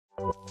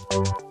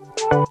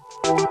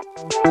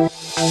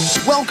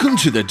Welcome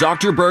to the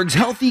Dr. Berg's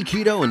Healthy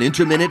Keto and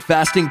Intermittent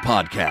Fasting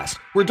Podcast,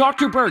 where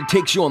Dr. Berg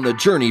takes you on the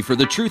journey for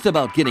the truth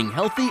about getting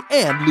healthy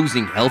and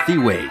losing healthy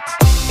weight.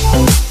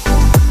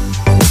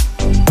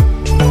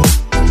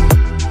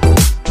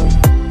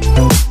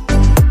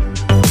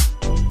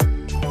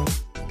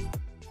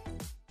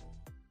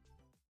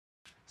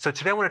 So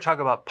today I want to talk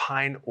about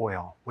pine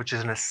oil, which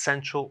is an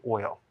essential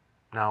oil.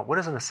 Now, what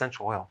is an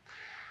essential oil?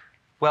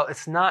 Well,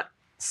 it's not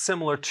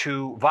similar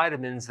to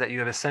vitamins that you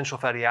have essential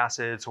fatty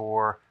acids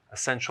or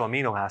essential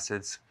amino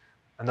acids,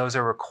 and those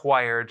are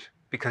required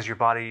because your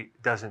body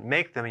doesn't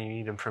make them and you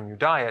need them from your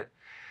diet.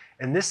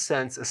 In this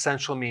sense,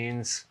 essential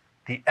means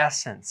the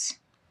essence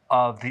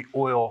of the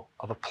oil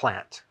of a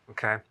plant,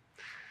 okay?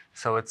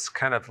 So it's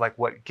kind of like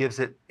what gives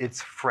it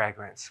its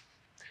fragrance.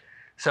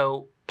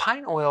 So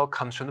pine oil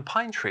comes from the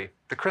pine tree,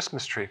 the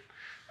Christmas tree.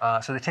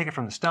 So they take it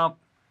from the stump,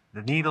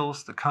 the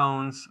needles, the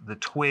cones, the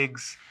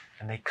twigs,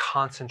 and they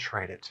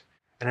concentrate it.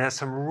 And it has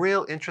some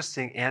real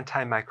interesting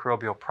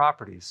antimicrobial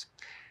properties.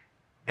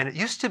 And it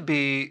used to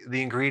be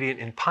the ingredient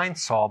in pine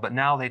sol, but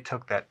now they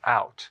took that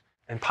out.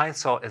 And pine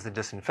sol is a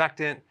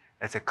disinfectant,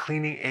 it's a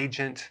cleaning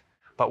agent.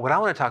 But what I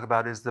want to talk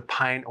about is the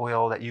pine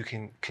oil that you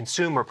can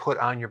consume or put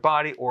on your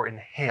body or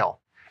inhale.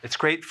 It's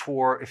great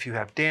for if you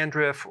have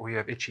dandruff or you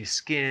have itchy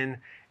skin,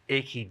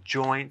 achy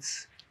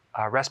joints,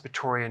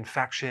 respiratory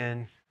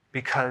infection,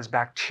 because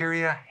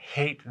bacteria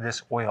hate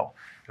this oil.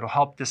 It'll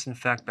help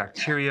disinfect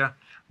bacteria,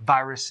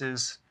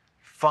 viruses,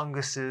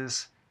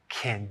 funguses,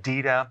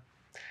 candida,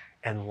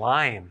 and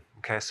Lyme.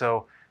 Okay,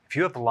 so if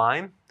you have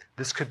Lyme,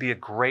 this could be a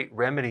great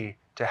remedy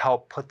to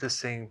help put this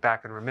thing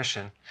back in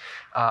remission.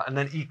 And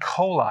then E.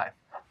 coli,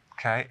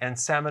 okay, and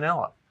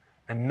Salmonella,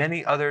 and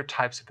many other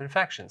types of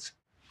infections.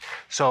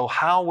 So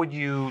how would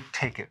you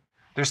take it?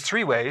 There's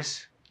three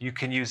ways. You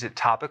can use it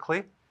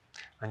topically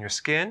on your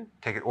skin,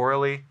 take it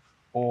orally,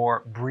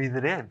 or breathe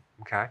it in,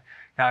 okay?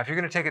 Now, if you're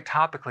gonna take it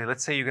topically,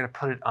 let's say you're gonna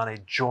put it on a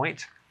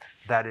joint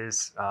that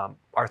is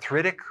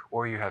arthritic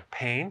or you have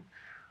pain,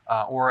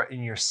 or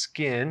in your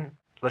skin,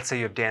 let's say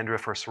you have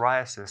dandruff or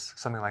psoriasis,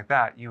 something like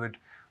that, you would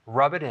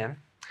rub it in,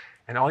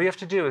 and all you have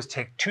to do is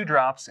take 2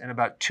 drops and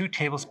about 2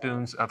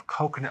 tablespoons of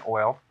coconut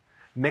oil,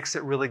 mix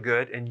it really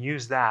good, and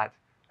use that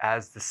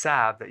as the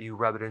salve that you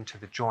rub it into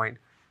the joint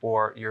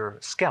or your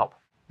scalp.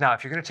 Now,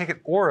 if you're going to take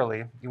it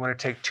orally, you want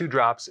to take 2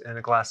 drops in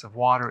a glass of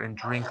water and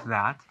drink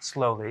that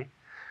slowly.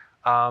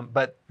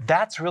 But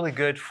that's really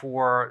good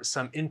for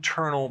some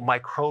internal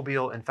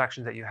microbial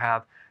infections that you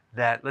have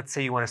that, let's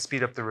say, you want to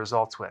speed up the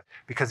results with,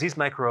 because these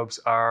microbes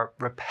are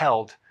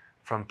repelled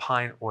from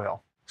pine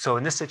oil. So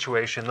in this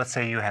situation, let's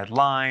say you had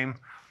Lyme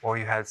or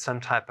you had some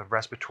type of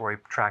respiratory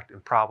tract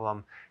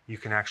problem, you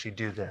can actually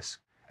do this.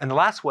 And the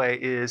last way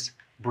is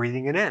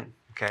breathing it in,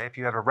 okay? If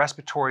you have a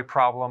respiratory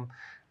problem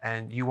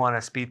and you want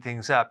to speed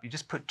things up, you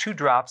just put 2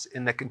 drops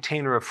in the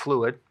container of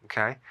fluid,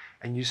 okay?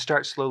 And you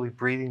start slowly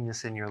breathing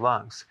this in your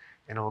lungs,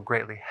 and it will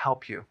greatly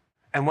help you.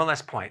 And one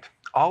last point,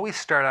 always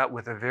start out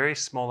with a very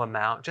small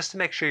amount just to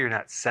make sure you're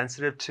not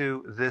sensitive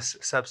to this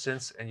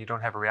substance and you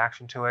don't have a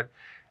reaction to it.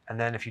 And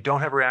then if you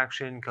don't have a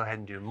reaction, go ahead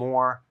and do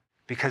more,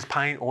 because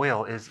pine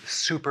oil is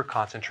super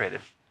concentrated.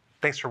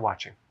 Thanks for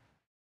watching.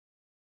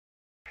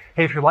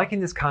 Hey, if you're liking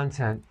this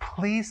content,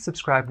 please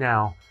subscribe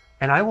now,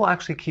 and I will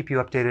actually keep you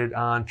updated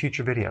on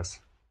future videos.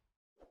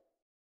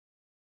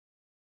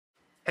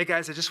 Hey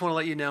guys, I just want to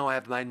let you know I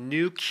have my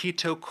new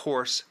keto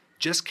course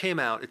just came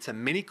out. It's a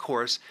mini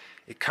course.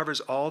 It covers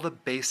all the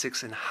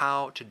basics and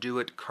how to do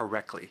it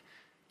correctly.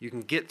 You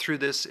can get through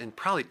this in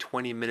probably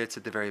 20 minutes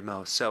at the very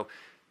most. So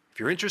if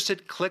you're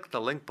interested, click the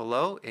link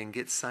below and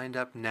get signed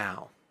up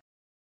now.